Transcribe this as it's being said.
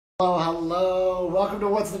Hello, hello. Welcome to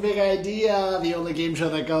What's the Big Idea, the only game show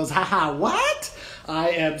that goes, haha, what? I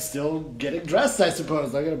am still getting dressed, I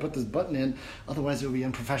suppose. I'm going to put this button in, otherwise it would be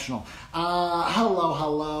unprofessional.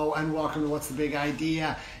 Hello, and welcome to What's the Big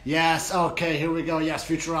Idea. Yes, okay, here we go. Yes,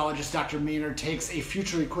 Futurologist Dr. Maynard takes a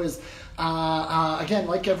Futurey quiz. Again,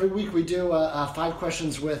 like every week, we do 5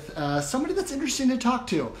 questions with somebody that's interesting to talk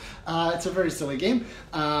to. It's a very silly game.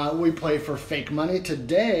 We play for fake money.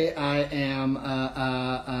 Today, I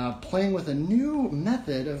am playing with a new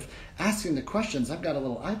method of asking the questions. I've got a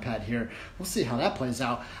little iPad here. We'll see how that plays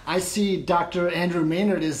out. I see Dr. Andrew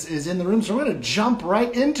Maynard is in the room, so we're going to jump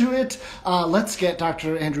right into it. Let's get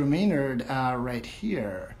Dr. Andrew Maynard right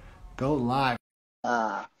here. Go live.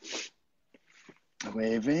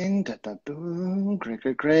 Waving.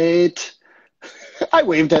 Great. I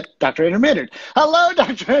waved at Dr. Andrew Maynard. Hello,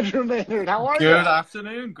 Dr. Andrew Maynard. How are you? Good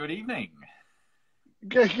afternoon. Good evening.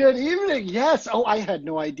 Good evening. Yes. Oh, I had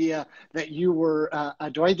no idea that you were,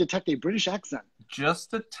 do I detect a British accent?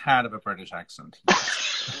 Just a tad of a British accent.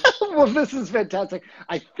 Well, this is fantastic.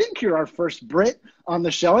 I think you're our first Brit on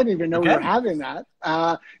the show. I didn't even know we were having that.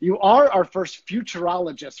 You are our first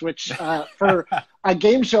futurologist, which for a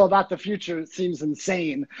game show about the future seems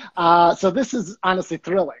insane. So this is honestly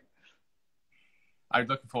thrilling. I'm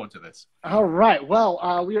looking forward to this. All right.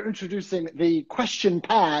 Well, we are introducing the question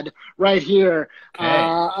pad right here.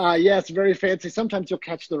 Okay. Yes, very fancy. Sometimes you'll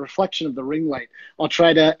catch the reflection of the ring light. I'll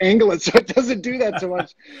try to angle it so it doesn't do that so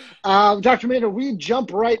much. Dr. Maynard, we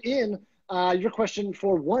jump right in. Your question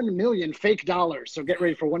for 1 million fake dollars. So get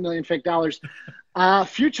ready for 1 million fake dollars.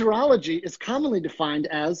 Futurology is commonly defined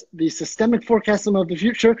as the systemic forecasting of the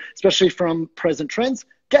future, especially from present trends,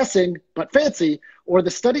 guessing, but fancy, or the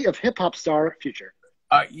study of hip-hop star Future.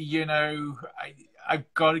 I've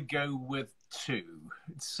got to go with 2,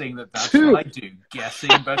 seeing that's 2. what I do,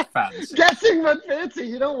 guessing but fancy. Guessing but fancy.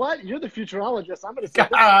 You know what? You're the futurologist. I'm going to say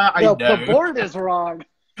the board is wrong.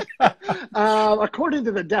 According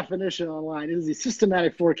to the definition online, it is the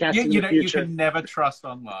systematic forecasting of the future. You can never trust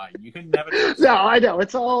online. You can never trust No, I know.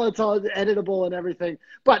 It's all editable and everything.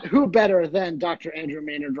 But who better than Dr. Andrew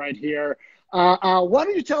Maynard right here? Why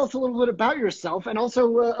don't you tell us a little bit about yourself and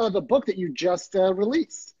also the book that you just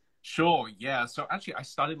released? Sure, yeah. So actually, I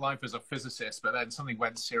started life as a physicist, but then something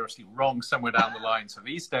went seriously wrong somewhere down the line. So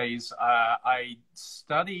these days, I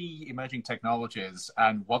study emerging technologies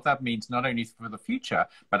and what that means not only for the future,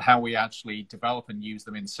 but how we actually develop and use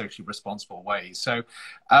them in socially responsible ways. So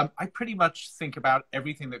I pretty much think about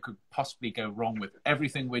everything that could possibly go wrong with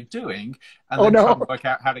everything we're doing, and then try to work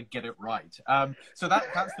out how to get it right. So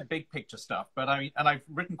that's the big picture stuff. But I've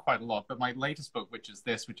written quite a lot. But my latest book, which is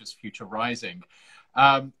Future Rising,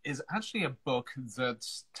 is actually a book that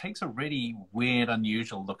takes a really weird,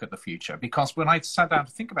 unusual look at the future. Because when I sat down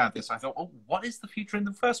to think about this, I thought, oh, what is the future in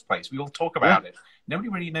the first place? We all talk about it. Nobody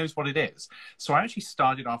really knows what it is. So I actually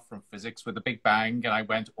started off from physics with the Big Bang, and I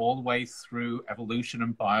went all the way through evolution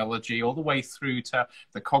and biology, all the way through to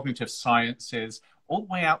the cognitive sciences, all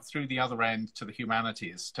the way out through the other end to the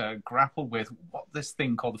humanities, to grapple with what this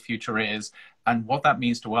thing called the future is and what that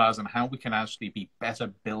means to us and how we can actually be better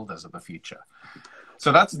builders of the future.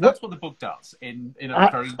 So that's what the book does in a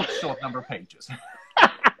very short number of pages.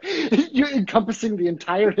 You're encompassing the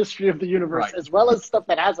entire history of the universe, right, as well as stuff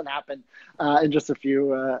that hasn't happened in just a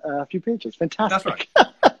few pages. Fantastic. That's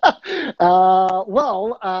right.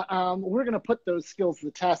 We're going to put those skills to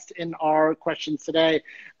the test in our questions today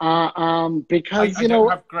because, I don't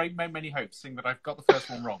have many hopes, seeing that I've got the first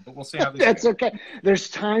one wrong, but we'll see how this That's goes. okay. There's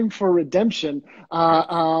time for redemption.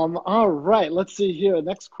 All right, let's see here.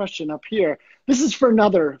 Next question up here. This is for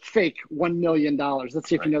another fake $1 million. Let's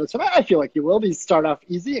see if you know this one. I feel like you will. These start off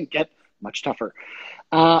easy and get much tougher.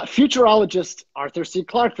 Futurologist Arthur C.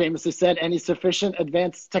 Clarke famously said, any sufficient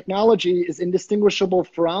advanced technology is indistinguishable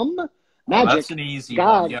from magic, that's an easy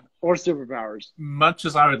God, one. Yep. or superpowers. Much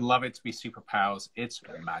as I would love it to be superpowers, it's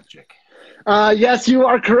magic. Yes, you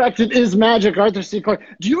are correct. It is magic, Arthur C. Clarke.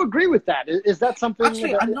 Do you agree with that? Is that something?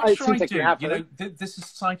 Actually, that I'm not sure I do. This is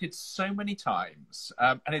cited so many times,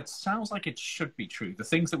 and it sounds like it should be true. The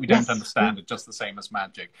things that we don't understand are just the same as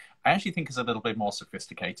magic. I actually think it's a little bit more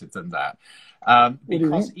sophisticated than that.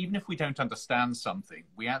 Because even if we don't understand something,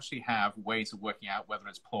 we actually have ways of working out whether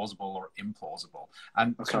it's plausible or implausible.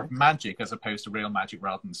 And sort of magic, as opposed to real magic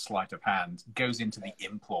rather than sleight of hand, goes into the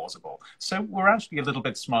implausible. So we're actually a little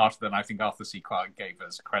bit smarter than I think Arthur C. Clarke gave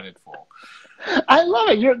us credit for. I love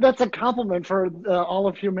it. That's a compliment for all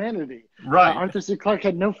of humanity. Right. Arthur C. Clarke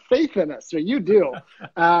had no faith in us, so you do,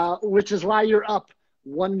 which is why you're up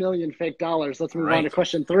 1 million fake dollars. Let's move on to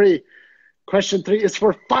question 3. Question 3 is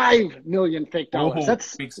for 5 million fake dollars. Oh,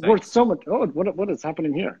 That's big stakes. worth so much. Oh, what is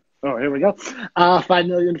happening here? Oh, here we go. 5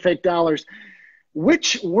 million fake dollars.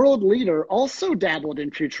 Which world leader also dabbled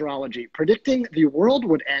in futurology, predicting the world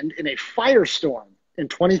would end in a firestorm in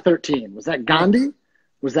 2013? Was that Gandhi?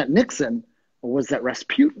 Was that Nixon? Or was that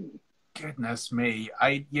Rasputin? Goodness me.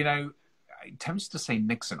 It tempts to say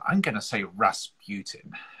Nixon. I'm going to say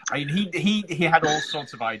Rasputin. I mean, he had all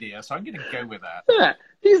sorts of ideas, so I'm going to go with that. Yeah,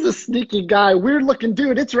 he's a sneaky guy. Weird looking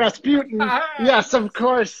dude. It's Rasputin. Yes, of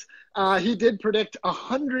course. He did predict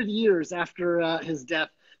 100 years after his death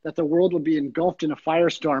that the world would be engulfed in a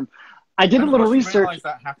firestorm. I did a little research. Realize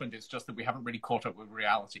that happened. It's just that we haven't really caught up with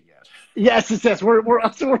reality yet. Yes, it says we're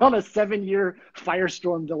on a 7-year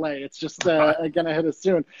firestorm delay. It's just going to hit us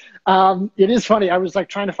soon. It is funny. I was like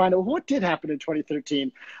trying to find out what did happen in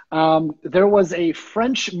 2013. There was a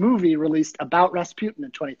French movie released about Rasputin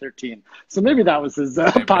in 2013. So maybe that was his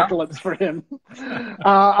apocalypse for him.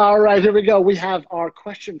 All right, here we go. We have our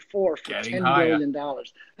question 4 for $10 billion.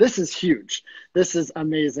 This is huge. This is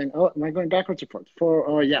amazing. Oh, am I going backwards or forwards?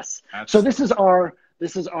 Oh, yes. So this is our,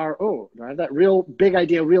 do I have that real big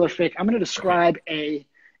idea, real or fake? I'm going to describe a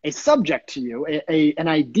subject to you, an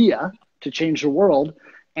idea to change the world.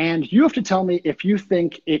 And you have to tell me if you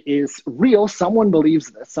think it is real, someone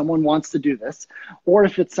believes this, someone wants to do this, or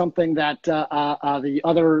if it's something that the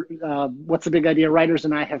other What's the Big Idea writers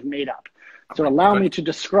and I have made up. So allow me to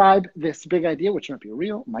describe this big idea, which might be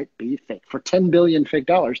real, might be fake, for 10 billion fake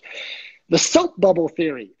dollars. The soap bubble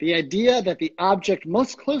theory, the idea that the object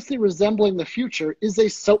most closely resembling the future is a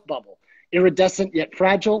soap bubble, iridescent yet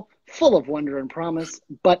fragile, full of wonder and promise,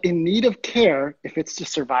 but in need of care if it's to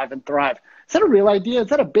survive and thrive. Is that a real idea? Is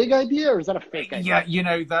that a big idea, or is that a fake idea?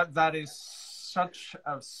 Yeah, that is such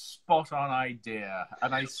a spot-on idea.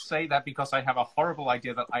 And I say that because I have a horrible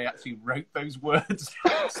idea that I actually wrote those words.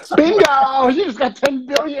 Bingo! You just got 10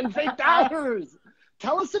 billion fake dollars!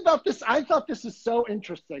 Tell us about this. I thought this is so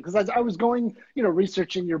interesting because as I was going,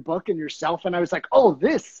 researching your book and yourself, and I was like, oh,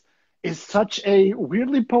 this is such a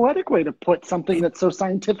weirdly poetic way to put something that's so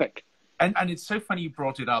scientific. And it's so funny you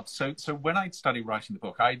brought it up. So when I started writing the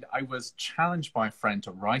book, I was challenged by a friend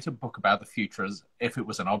to write a book about the future as if it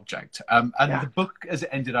was an object. The book, as it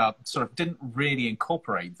ended up, sort of didn't really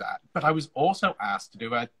incorporate that. But I was also asked to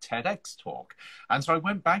do a TEDx talk. And so I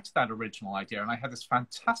went back to that original idea, and I had this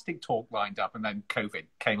fantastic talk lined up, and then COVID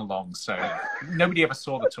came along. So nobody ever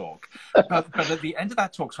saw the talk. But at the end of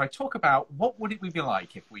that talk, so I talk about what would it be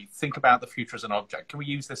like if we think about the future as an object? Can we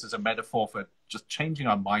use this as a metaphor for just changing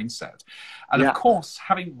our mindset? And of course,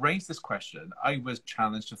 having raised this question, I was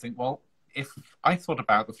challenged to think, well, if I thought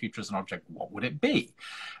about the future as an object, what would it be?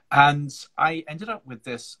 And I ended up with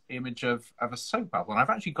this image of a soap bubble. And I've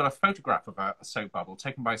actually got a photograph of a soap bubble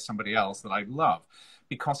taken by somebody else that I love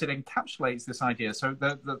because it encapsulates this idea. So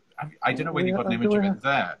I don't know whether you've got an image of it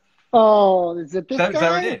there. Oh, is it this guy?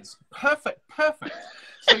 There it is. Perfect.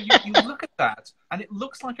 So you look at that, and it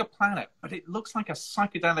looks like a planet, but it looks like a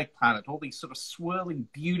psychedelic planet, all these sort of swirling,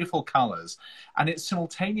 beautiful colors. And it's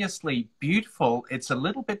simultaneously beautiful. It's a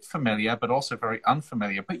little bit familiar, but also very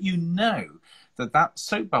unfamiliar. But you know that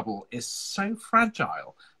soap bubble is so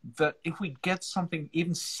fragile that if we get something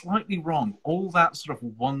even slightly wrong, all that sort of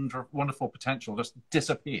wonderful potential just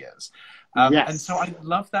disappears. And so I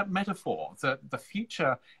love that metaphor, that the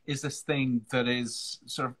future is this thing that is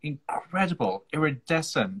sort of incredible,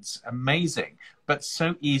 iridescent, amazing, but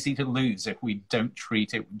so easy to lose if we don't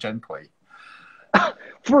treat it gently.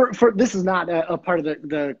 For this is not a part of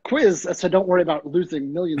the quiz, so don't worry about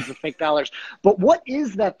losing millions of fake dollars. But what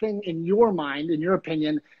is that thing in your mind, in your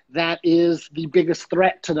opinion, that is the biggest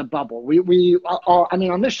threat to the bubble? I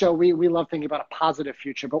mean, on this show, we love thinking about a positive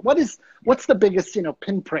future. But what's the biggest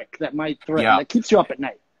pinprick that might threaten that keeps you up at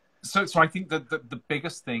night? So I think that the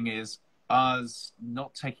biggest thing is us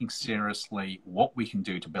not taking seriously what we can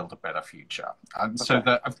do to build a better future. And so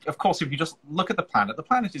that, of course, if you just look at the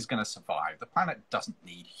planet is going to survive. The planet doesn't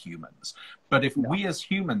need humans. But if we as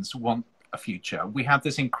humans want a future, we have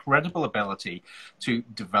this incredible ability to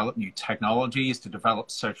develop new technologies, to develop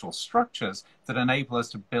social structures that enable us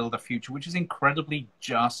to build a future which is incredibly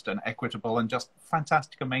just and equitable and just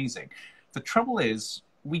fantastic, amazing. The trouble is,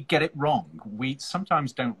 we get it wrong. We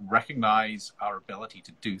sometimes don't recognize our ability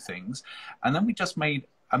to do things. And then we just made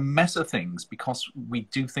a mess of things because we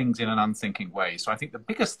do things in an unthinking way. So I think the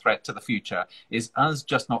biggest threat to the future is us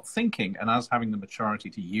just not thinking and us having the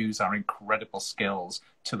maturity to use our incredible skills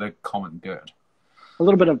to the common good. A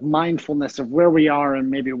little bit of mindfulness of where we are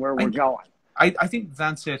and maybe where we're going. I think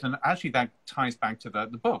that's it. And actually that ties back to the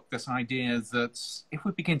book, this idea that if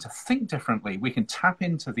we begin to think differently, we can tap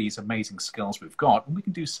into these amazing skills we've got and we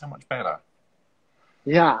can do so much better.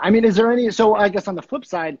 Yeah. I mean, is there any, so I guess on the flip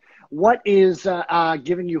side, what is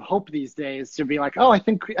giving you hope these days to be like, oh, I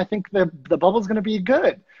think the bubble's going to be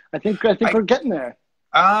good. I think we're getting there.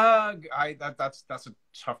 That's a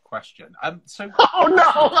tough question. So Oh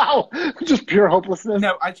no, no, just pure hopelessness.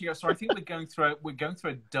 no, actually, so I think we're going through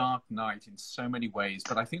a dark night in so many ways,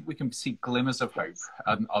 but I think we can see glimmers of hope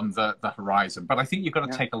on the horizon. But I think you've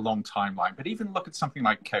got to take a long timeline. But even look at something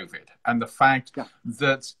like COVID and the fact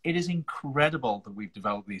that it is incredible that we've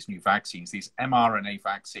developed these new vaccines, these mRNA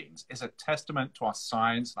vaccines, is a testament to our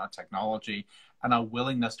science and our technology and our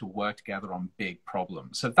willingness to work together on big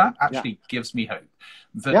problems. So that actually gives me hope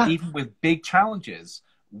that even with big challenges,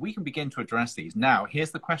 we can begin to address these. Now, here's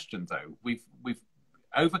the question, though. We've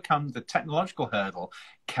overcome the technological hurdle.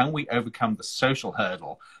 Can we overcome the social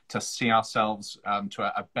hurdle to see ourselves to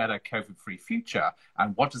a better COVID-free future?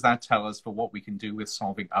 And what does that tell us for what we can do with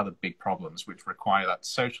solving other big problems, which require that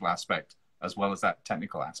social aspect as well as that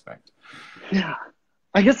technical aspect? Yeah.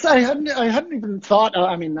 I guess I hadn't even thought,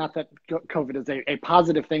 I mean, not that COVID is a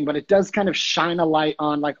positive thing, but it does kind of shine a light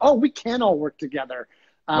on like, oh, we can all work together.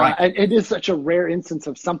 Right. And it is such a rare instance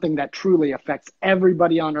of something that truly affects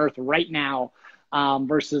everybody on Earth right now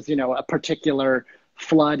versus, a particular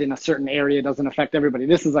flood in a certain area doesn't affect everybody.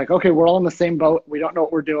 This is like, okay, we're all in the same boat. We don't know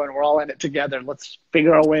what we're doing. We're all in it together. Let's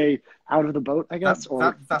figure our way out of the boat, I guess.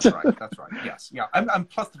 That's right. That's right. Yes. Yeah. And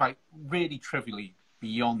plus the fact, really trivially,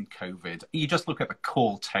 beyond COVID, you just look at the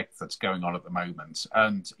core tech that's going on at the moment.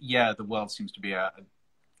 And yeah, the world seems to be a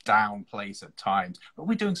down place at times, but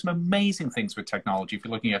we're doing some amazing things with technology. If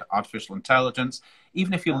you're looking at artificial intelligence,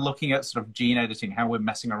 even if you're looking at sort of gene editing, how we're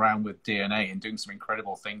messing around with DNA and doing some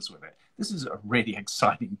incredible things with it, this is a really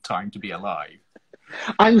exciting time to be alive.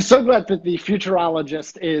 I'm so glad that the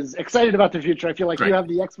futurologist is excited about the future. I feel like you have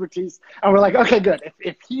the expertise, and we're like, okay, good.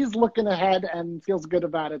 If he's looking ahead and feels good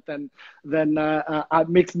about it, then it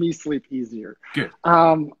makes me sleep easier. Good.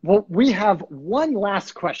 Well, we have one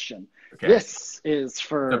last question. Okay. This is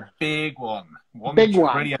for the big one. Big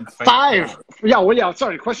one.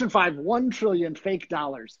 Sorry. Question 5. 1 trillion fake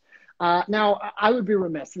dollars. Now, I would be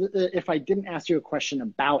remiss if I didn't ask you a question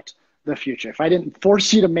about the future. If I didn't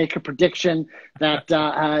force you to make a prediction that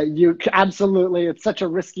you absolutely, it's such a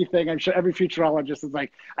risky thing. I'm sure every futurologist is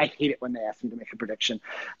like, I hate it when they ask me to make a prediction.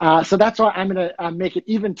 So that's why I'm going to make it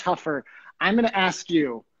even tougher. I'm going to ask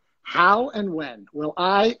you, how and when will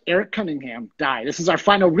Eric Cunningham, die? This is our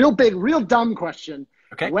final real big, real dumb question.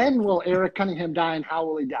 Okay. When will Eric Cunningham die and how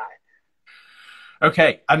will he die?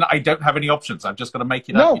 Okay, and I don't have any options. I've just got to make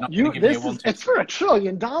it up. It's for $1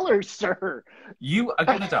 trillion, sir. You are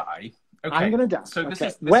going to die. Okay. I'm going to die. So this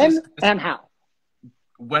is when and how?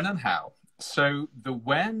 When and how? So the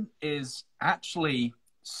when is actually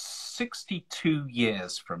 62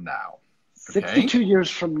 years from now. Okay? 62 years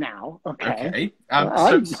from now. Okay.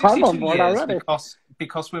 So 62 I'm on board years already.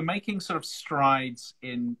 Because we're making sort of strides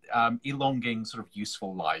in elongating sort of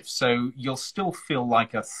useful life. So you'll still feel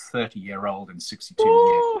like a 30-year-old in 62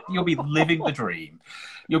 years. You'll be living the dream.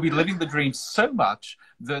 You'll be living the dream so much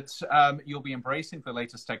that you'll be embracing the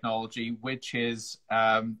latest technology, which is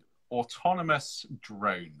autonomous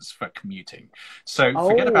drones for commuting. So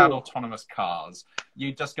forget about autonomous cars.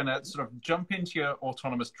 You're just going to sort of jump into your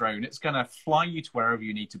autonomous drone. It's going to fly you to wherever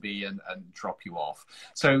you need to be and drop you off.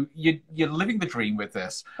 So you're living the dream with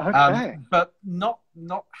this, but not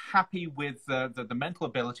happy with the mental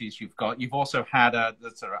abilities you've got. You've also had a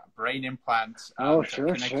sort of brain implant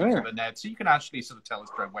connected to the net. So you can actually sort of tell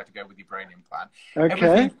this drone where to go with your brain implant.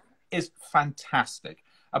 Everything is fantastic.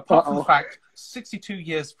 Apart from the fact, 62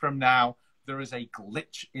 years from now, there is a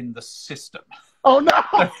glitch in the system. Oh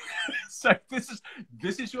no! So this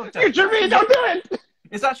is your death. Future me, don't do it.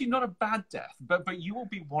 It's actually not a bad death, but you will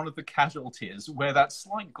be one of the casualties where that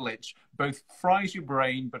slight glitch both fries your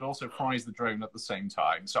brain, but also fries the drone at the same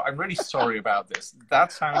time. So I'm really sorry about this.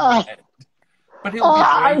 That's how it will end. But it'll be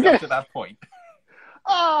brave up to that point.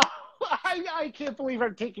 I can't believe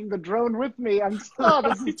I'm taking the drone with me.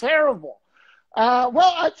 This is terrible.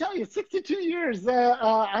 Well, I tell you, 62 years,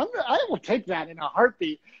 I will take that in a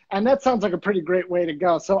heartbeat. And that sounds like a pretty great way to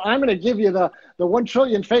go. So I'm going to give you the 1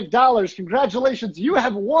 trillion fake dollars. Congratulations. You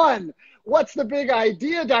have won. What's the big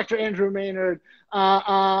idea, Dr. Andrew Maynard?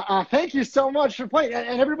 Thank you so much for playing.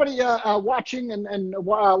 And everybody watching and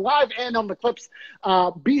live and on the clips,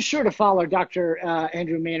 be sure to follow Dr.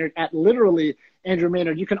 Andrew Maynard at literally Andrew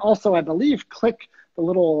Maynard. You can also, I believe, click the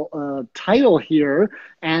little title here,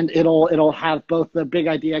 and it'll have both the Big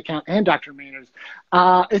Idea account and Dr. Maynard's.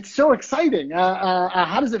 It's so exciting.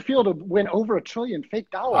 How does it feel to win over $1 trillion fake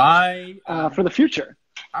dollars for the future?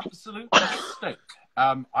 Absolutely stoked.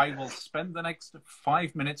 I will spend the next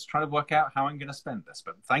 5 minutes trying to work out how I'm going to spend this,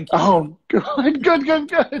 but thank you. Oh,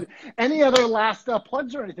 good. Any other last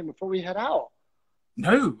plugs or anything before we head out?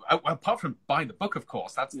 No, apart from buying the book, of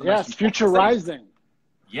course. That's the yes, most Future important thing. Rising.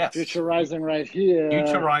 Yes. Future Rising right here.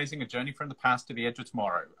 Future Rising, A Journey from the Past to the Edge of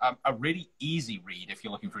Tomorrow. A really easy read if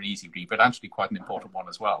you're looking for an easy read, but actually quite an important one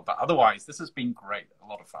as well. But otherwise, this has been great. A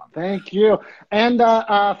lot of fun. Thank you. And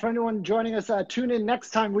for anyone joining us, tune in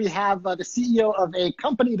next time. We have the CEO of a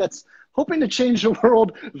company that's hoping to change the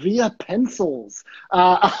world via pencils.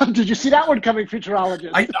 Did you see that one coming,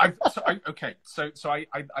 Futurologist? I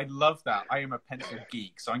love that. I am a pencil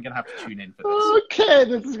geek, so I'm going to have to tune in for this. Okay,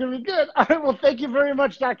 this is going to be good. All right, well, thank you very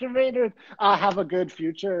much, Dr. Maynard. Have a good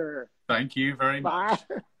future. Thank you very much.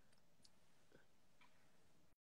 Bye.